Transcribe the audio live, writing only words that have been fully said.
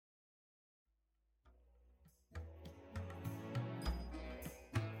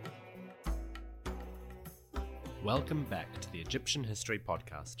Welcome back to the Egyptian History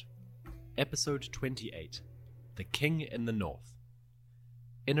Podcast, Episode 28, The King in the North.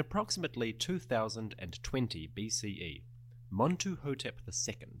 In approximately 2020 BCE, Montuhotep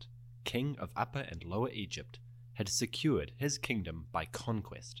II, King of Upper and Lower Egypt, had secured his kingdom by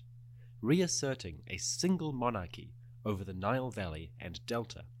conquest, reasserting a single monarchy over the Nile Valley and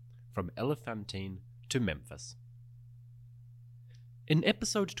Delta, from Elephantine to Memphis. In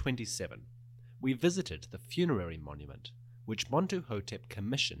Episode 27, we visited the funerary monument which Montuhotep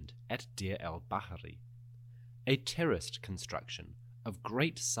commissioned at Deir el-Bahari, a terraced construction of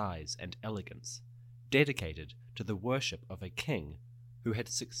great size and elegance, dedicated to the worship of a king who had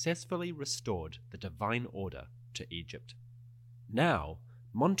successfully restored the divine order to Egypt. Now,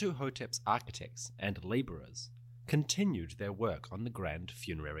 Montuhotep's architects and laborers continued their work on the grand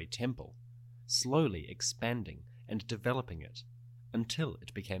funerary temple, slowly expanding and developing it until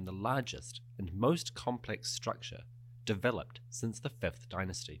it became the largest and most complex structure developed since the 5th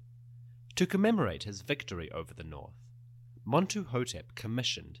dynasty. To commemorate his victory over the north, Montuhotep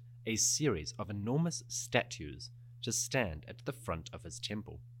commissioned a series of enormous statues to stand at the front of his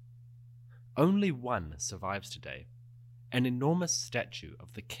temple. Only one survives today, an enormous statue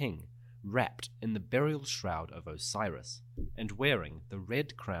of the king wrapped in the burial shroud of Osiris and wearing the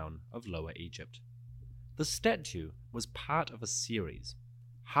red crown of Lower Egypt. The statue was part of a series,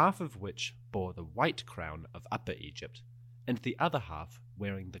 half of which bore the white crown of Upper Egypt, and the other half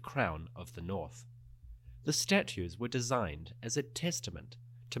wearing the crown of the north. The statues were designed as a testament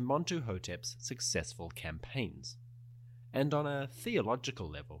to Montuhotep's successful campaigns, and on a theological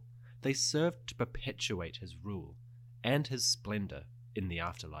level, they served to perpetuate his rule and his splendor in the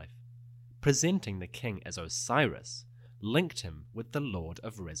afterlife. Presenting the king as Osiris linked him with the Lord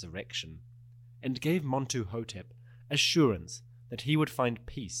of Resurrection, and gave Montuhotep assurance that he would find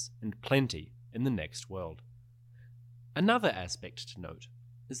peace and plenty in the next world. Another aspect to note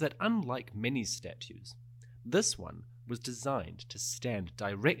is that unlike many statues, this one was designed to stand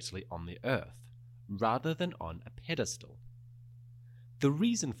directly on the earth, rather than on a pedestal. The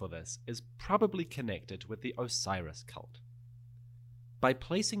reason for this is probably connected with the Osiris cult. By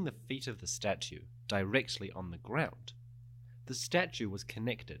placing the feet of the statue directly on the ground, the statue was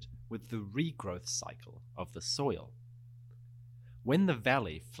connected with the regrowth cycle of the soil. When the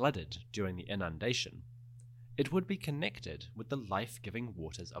valley flooded during the inundation, it would be connected with the life-giving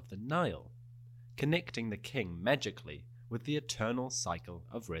waters of the Nile, connecting the king magically with the eternal cycle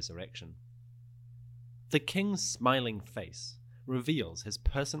of resurrection. The king's smiling face reveals his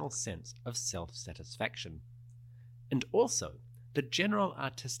personal sense of self-satisfaction, and also the general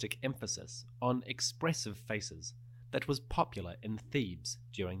artistic emphasis on expressive faces that was popular in Thebes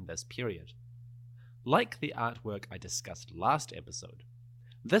during this period. Like the artwork I discussed last episode,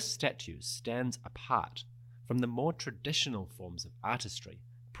 this statue stands apart from the more traditional forms of artistry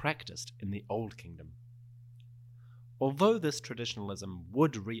practiced in the Old Kingdom. Although this traditionalism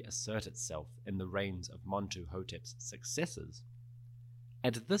would reassert itself in the reigns of Montuhotep's successors,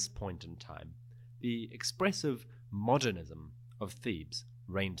 at this point in time, the expressive modernism of Thebes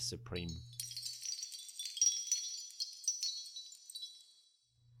reigned supreme.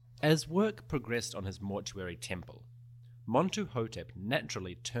 As work progressed on his mortuary temple, Montuhotep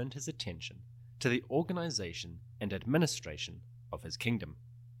naturally turned his attention to the organization and administration of his kingdom.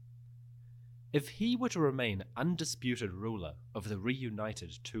 If he were to remain undisputed ruler of the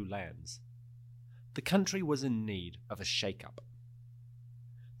reunited two lands, the country was in need of a shake-up.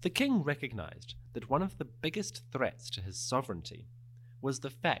 The king recognized that one of the biggest threats to his sovereignty was the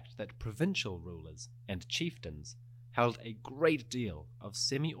fact that provincial rulers and chieftains held a great deal of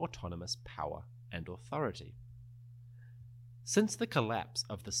semi-autonomous power and authority. Since the collapse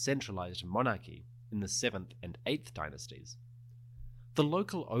of the centralized monarchy in the 7th and 8th dynasties, the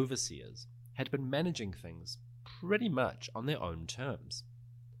local overseers had been managing things pretty much on their own terms.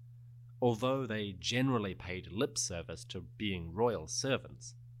 Although they generally paid lip service to being royal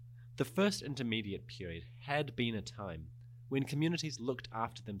servants, the first intermediate period had been a time when communities looked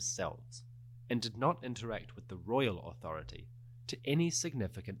after themselves and did not interact with the royal authority to any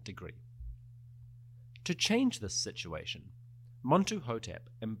significant degree. To change this situation, Montuhotep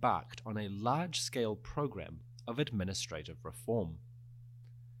embarked on a large-scale program of administrative reform.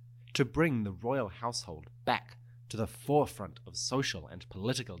 To bring the royal household back to the forefront of social and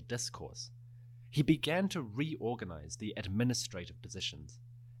political discourse, he began to reorganize the administrative positions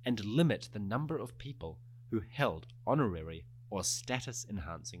and limit the number of people who held honorary or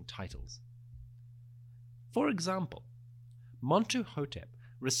status-enhancing titles. For example, Montuhotep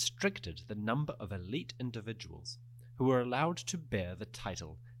restricted the number of elite individuals who were allowed to bear the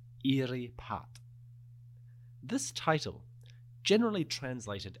title Iri Pat. This title, generally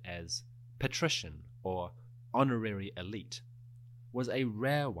translated as patrician or honorary elite, was a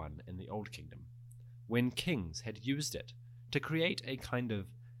rare one in the Old Kingdom, when kings had used it to create a kind of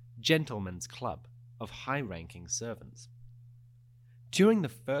gentleman's club of high-ranking servants. During the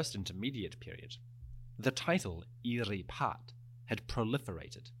First Intermediate Period, the title Iri Pat had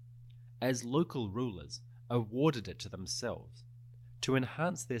proliferated, as local rulers awarded it to themselves to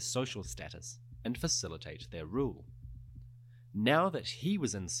enhance their social status and facilitate their rule. Now that he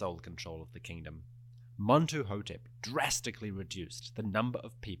was in sole control of the kingdom, Montuhotep drastically reduced the number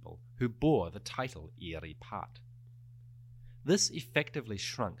of people who bore the title Iri Pat. This effectively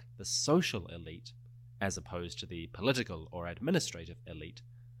shrunk the social elite, as opposed to the political or administrative elite,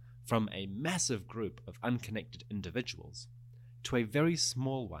 from a massive group of unconnected individuals to a very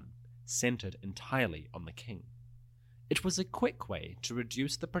small one centered entirely on the king. It was a quick way to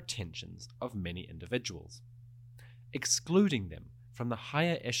reduce the pretensions of many individuals, excluding them from the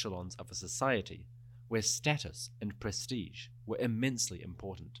higher echelons of a society where status and prestige were immensely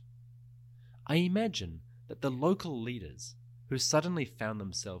important. I imagine that the local leaders who suddenly found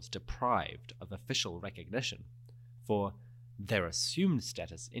themselves deprived of official recognition, for their assumed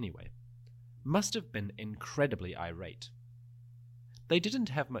status anyway, must have been incredibly irate. They didn't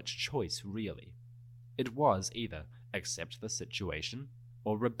have much choice, really. It was either accept the situation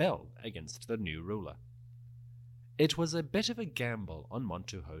or rebel against the new ruler. It was a bit of a gamble on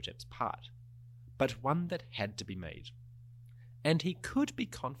Montuhotep's part, but one that had to be made, and he could be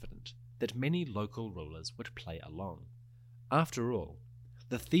confident that many local rulers would play along. After all,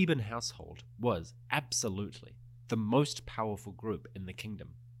 the Theban household was absolutely the most powerful group in the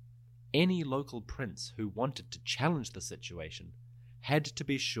kingdom. Any local prince who wanted to challenge the situation had to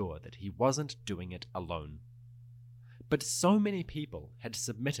be sure that he wasn't doing it alone. But so many people had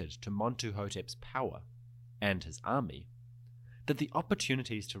submitted to Montuhotep's power and his army that the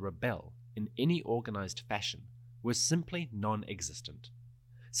opportunities to rebel in any organized fashion were simply non-existent.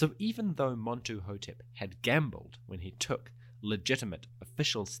 So even though Montuhotep had gambled when he took legitimate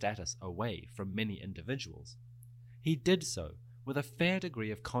official status away from many individuals, he did so with a fair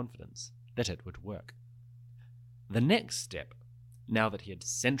degree of confidence that it would work. The next step, now that he had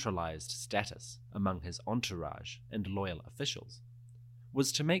centralized status among his entourage and loyal officials,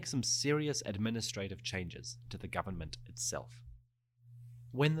 was to make some serious administrative changes to the government itself.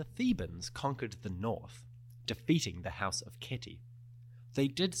 When the Thebans conquered the north, defeating the House of Keti, they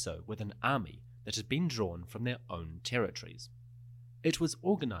did so with an army that had been drawn from their own territories. It was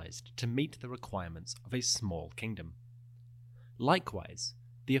organized to meet the requirements of a small kingdom. Likewise,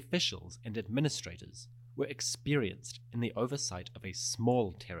 the officials and administrators were experienced in the oversight of a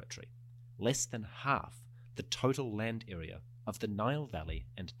small territory, less than half the total land area of the Nile Valley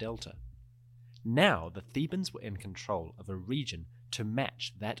and Delta. Now the Thebans were in control of a region to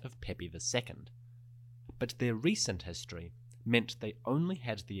match that of Pepi II, but their recent history meant they only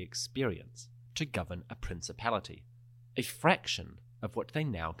had the experience to govern a principality, a fraction of what they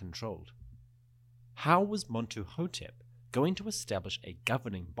now controlled. How was Montuhotep going to establish a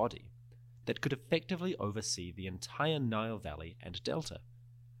governing body that could effectively oversee the entire Nile Valley and Delta,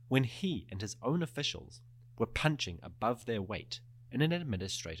 when he and his own officials were punching above their weight in an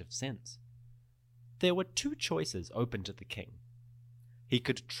administrative sense? There were two choices open to the king. He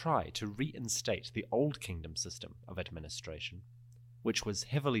could try to reinstate the old kingdom system of administration, which was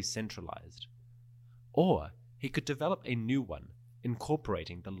heavily centralized, or he could develop a new one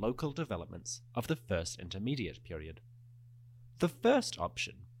incorporating the local developments of the First Intermediate Period. The first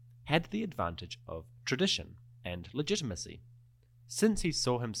option had the advantage of tradition and legitimacy. Since he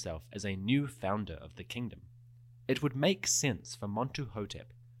saw himself as a new founder of the kingdom, it would make sense for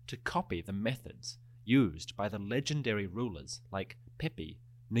Montuhotep to copy the methods used by the legendary rulers like Pepi,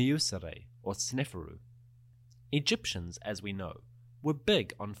 Niuserre, or Sneferu. Egyptians, as we know, were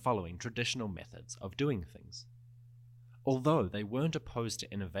big on following traditional methods of doing things. Although they weren't opposed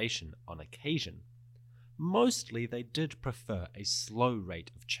to innovation on occasion, mostly they did prefer a slow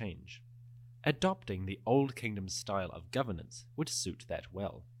rate of change. Adopting the Old Kingdom style of governance would suit that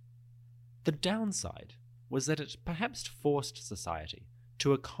well. The downside was that it perhaps forced society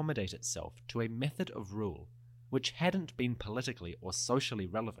to accommodate itself to a method of rule which hadn't been politically or socially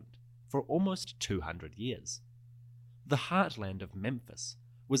relevant for almost 200 years. The heartland of Memphis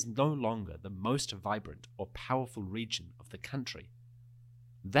was no longer the most vibrant or powerful region of the country.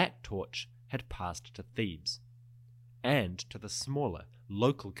 That torch had passed to Thebes, and to the smaller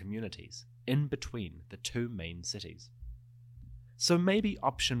local communities in between the two main cities. So maybe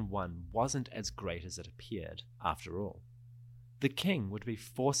option one wasn't as great as it appeared, after all. The king would be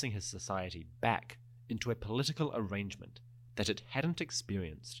forcing his society back into a political arrangement that it hadn't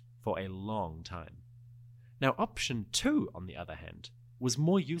experienced for a long time. Now, option 2, on the other hand, was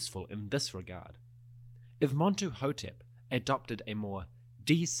more useful in this regard. If Montuhotep adopted a more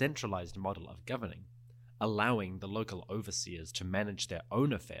decentralized model of governing, allowing the local overseers to manage their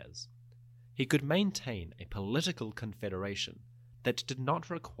own affairs, he could maintain a political confederation that did not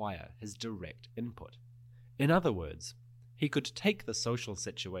require his direct input. In other words, he could take the social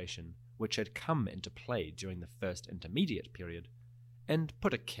situation which had come into play during the First Intermediate period and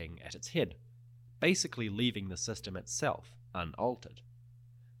put a king at its head, basically leaving the system itself unaltered.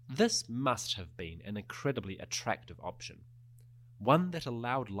 This must have been an incredibly attractive option, one that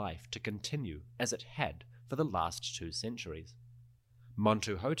allowed life to continue as it had for the last 2 centuries.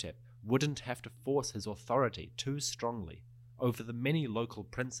 Montuhotep wouldn't have to force his authority too strongly over the many local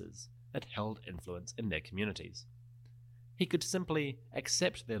princes that held influence in their communities. He could simply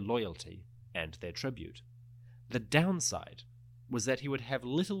accept their loyalty and their tribute. The downside was that he would have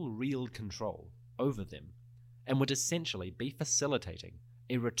little real control over them and would essentially be facilitating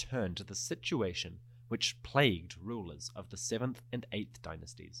a return to the situation which plagued rulers of the 7th and 8th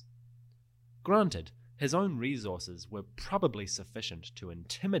dynasties. Granted, his own resources were probably sufficient to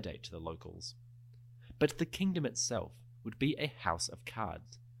intimidate the locals, but the kingdom itself would be a house of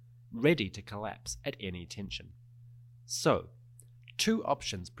cards, ready to collapse at any tension. So, 2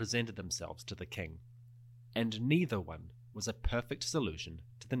 options presented themselves to the king, and neither one was a perfect solution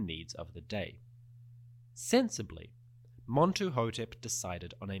to the needs of the day. Sensibly, Montuhotep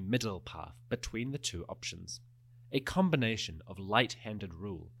decided on a middle path between the 2 options, a combination of light-handed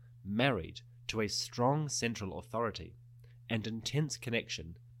rule married to a strong central authority and intense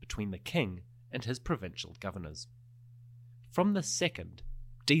connection between the king and his provincial governors. From the second,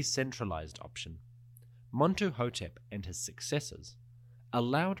 decentralized option, Montuhotep and his successors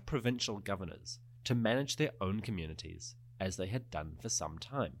allowed provincial governors to manage their own communities as they had done for some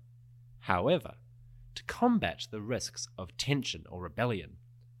time. However, to combat the risks of tension or rebellion,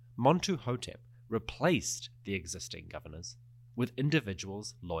 Montuhotep replaced the existing governors with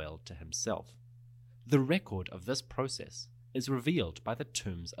individuals loyal to himself. The record of this process is revealed by the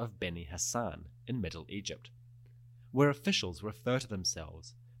tombs of Beni Hassan in Middle Egypt, where officials refer to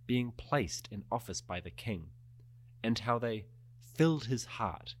themselves being placed in office by the king, and how they filled his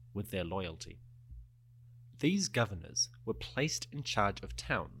heart with their loyalty. These governors were placed in charge of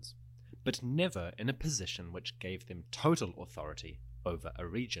towns, but never in a position which gave them total authority over a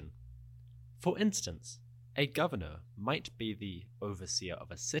region. For instance, a governor might be the overseer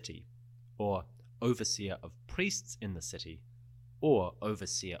of a city, or overseer of priests in the city, or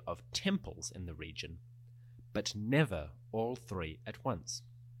overseer of temples in the region, but never all 3 at once.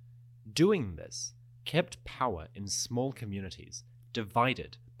 Doing this kept power in small communities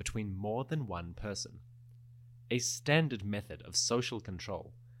divided between more than one person, a standard method of social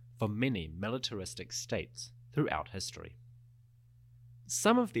control for many militaristic states throughout history.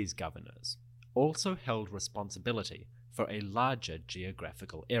 Some of these governors also held responsibility for a larger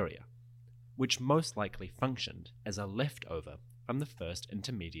geographical area, which most likely functioned as a leftover from the First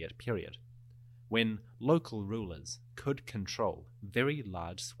Intermediate period, when local rulers could control very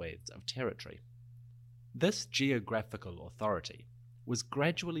large swathes of territory. This geographical authority was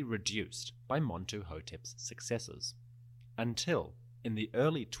gradually reduced by Montuhotep's successors, until, in the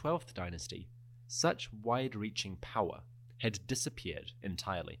early 12th dynasty, such wide-reaching power had disappeared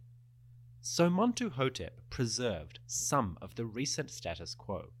entirely. So Montuhotep preserved some of the recent status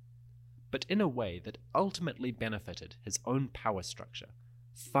quo, but in a way that ultimately benefited his own power structure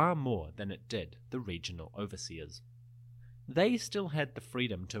far more than it did the regional overseers. They still had the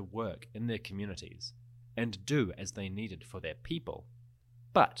freedom to work in their communities and do as they needed for their people,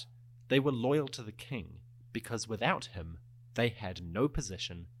 but they were loyal to the king because without him they had no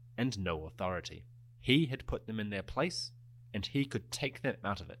position and no authority. He had put them in their place, and he could take them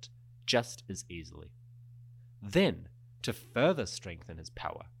out of it just as easily. Then, to further strengthen his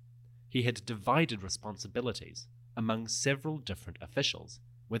power, he had divided responsibilities among several different officials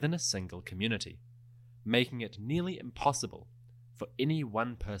within a single community, making it nearly impossible for any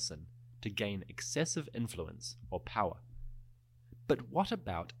one person to gain excessive influence or power. But what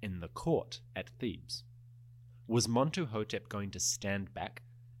about in the court at Thebes? Was Montuhotep going to stand back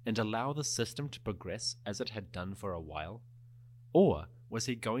and allow the system to progress as it had done for a while? Or was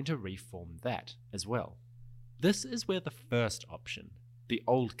he going to reform that as well? This is where the first option, the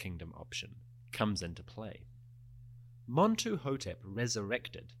Old Kingdom option, comes into play. Montuhotep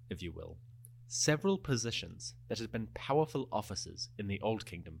resurrected, if you will, several positions that had been powerful offices in the Old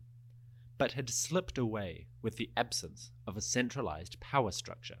Kingdom, but had slipped away with the absence of a centralized power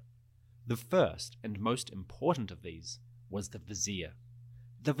structure, The first and most important of these was the vizier.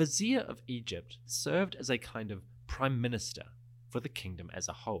 The vizier of Egypt served as a kind of prime minister for the kingdom as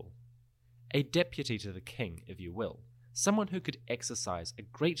a whole. A deputy to the king, if you will, someone who could exercise a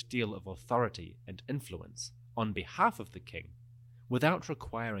great deal of authority and influence on behalf of the king without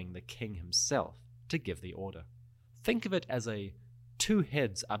requiring the king himself to give the order. Think of it as a two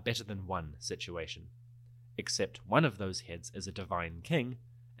heads are better than one situation, except one of those heads is a divine king,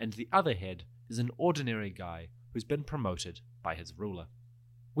 and the other head is an ordinary guy who's been promoted by his ruler.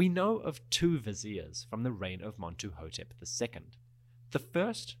 We know of two viziers from the reign of Montuhotep II. The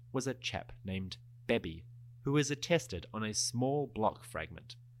first was a chap named Bebi, who is attested on a small block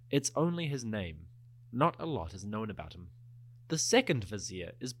fragment. It's only his name. Not a lot is known about him. The second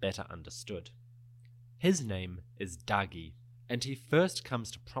vizier is better understood. His name is Dagi, and he first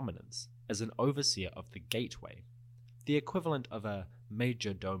comes to prominence as an overseer of the gateway, the equivalent of a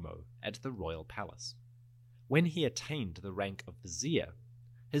major domo at the royal palace. When he attained the rank of vizier,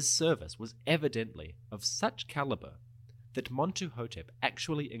 his service was evidently of such caliber that Montuhotep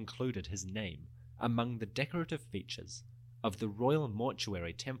actually included his name among the decorative features of the royal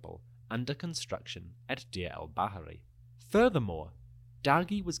mortuary temple under construction at Deir el-Bahari. Furthermore,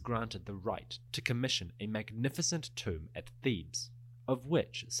 Dagi was granted the right to commission a magnificent tomb at Thebes, of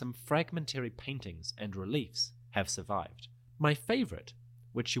which some fragmentary paintings and reliefs have survived. My favorite,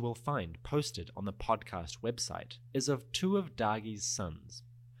 which you will find posted on the podcast website, is of two of Dagi's sons.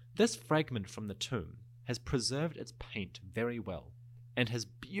 This fragment from the tomb has preserved its paint very well and has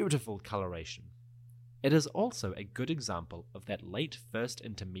beautiful coloration. It is also a good example of that late First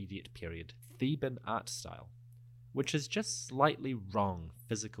Intermediate period Theban art style, which has just slightly wrong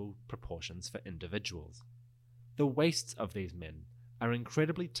physical proportions for individuals. The waists of these men are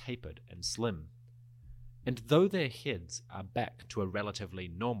incredibly tapered and slim, and though their heads are back to a relatively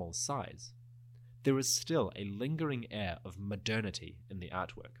normal size, there is still a lingering air of modernity in the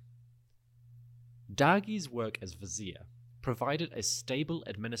artwork. Dagi's work as vizier provided a stable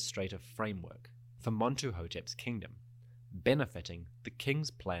administrative framework for Montuhotep's kingdom, benefiting the king's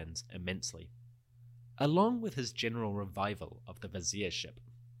plans immensely. Along with his general revival of the viziership,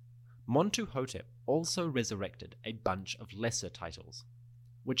 Montuhotep also resurrected a bunch of lesser titles,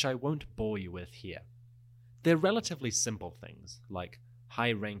 which I won't bore you with here. They're relatively simple things, like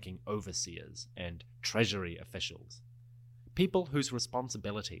high-ranking overseers and treasury officials, people whose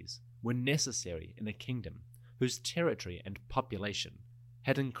responsibilities were necessary in a kingdom whose territory and population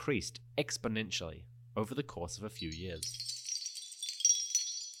had increased exponentially over the course of a few years.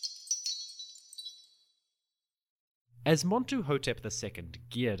 As Montuhotep II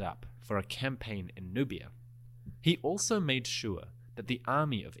geared up for a campaign in Nubia, he also made sure that the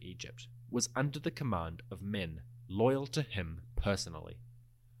army of Egypt was under the command of men loyal to him personally.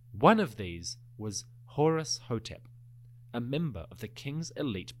 One of these was Horus Hotep, a member of the king's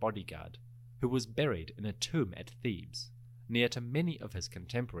elite bodyguard, who was buried in a tomb at Thebes, near to many of his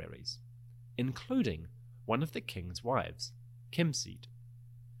contemporaries, including one of the king's wives, Khemsyt.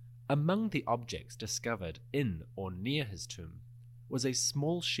 Among the objects discovered in or near his tomb was a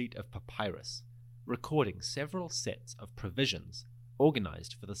small sheet of papyrus recording several sets of provisions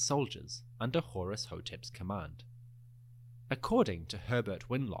organized for the soldiers under Horus Hotep's command. According to Herbert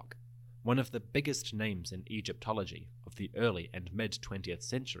Winlock, one of the biggest names in Egyptology of the early and mid-20th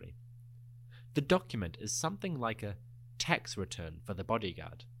century, the document is something like a tax return for the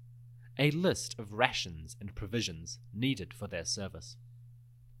bodyguard, a list of rations and provisions needed for their service.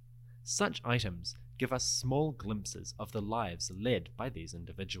 Such items give us small glimpses of the lives led by these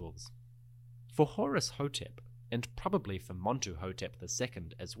individuals. For Horus Hotep, and probably for Montuhotep II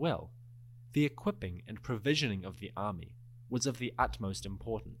as well, the equipping and provisioning of the army was of the utmost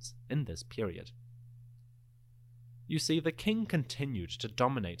importance in this period. You see, the king continued to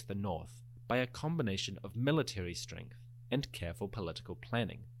dominate the north by a combination of military strength and careful political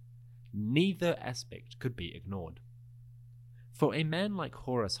planning. Neither aspect could be ignored. For a man like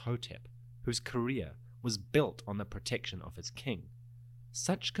Horus Hotep, whose career was built on the protection of his king,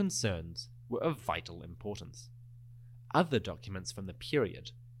 such concerns were of vital importance. Other documents from the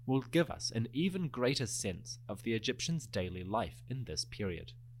period will give us an even greater sense of the Egyptians' daily life in this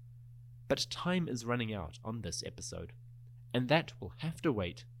period. But time is running out on this episode, and that will have to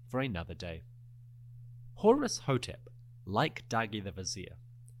wait for another day. Horus Hotep, like Dagi the Vizier,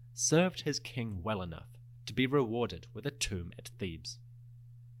 served his king well enough to be rewarded with a tomb at Thebes.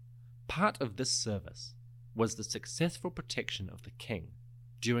 Part of this service was the successful protection of the king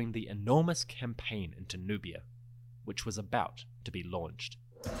during the enormous campaign into Nubia, which was about to be launched.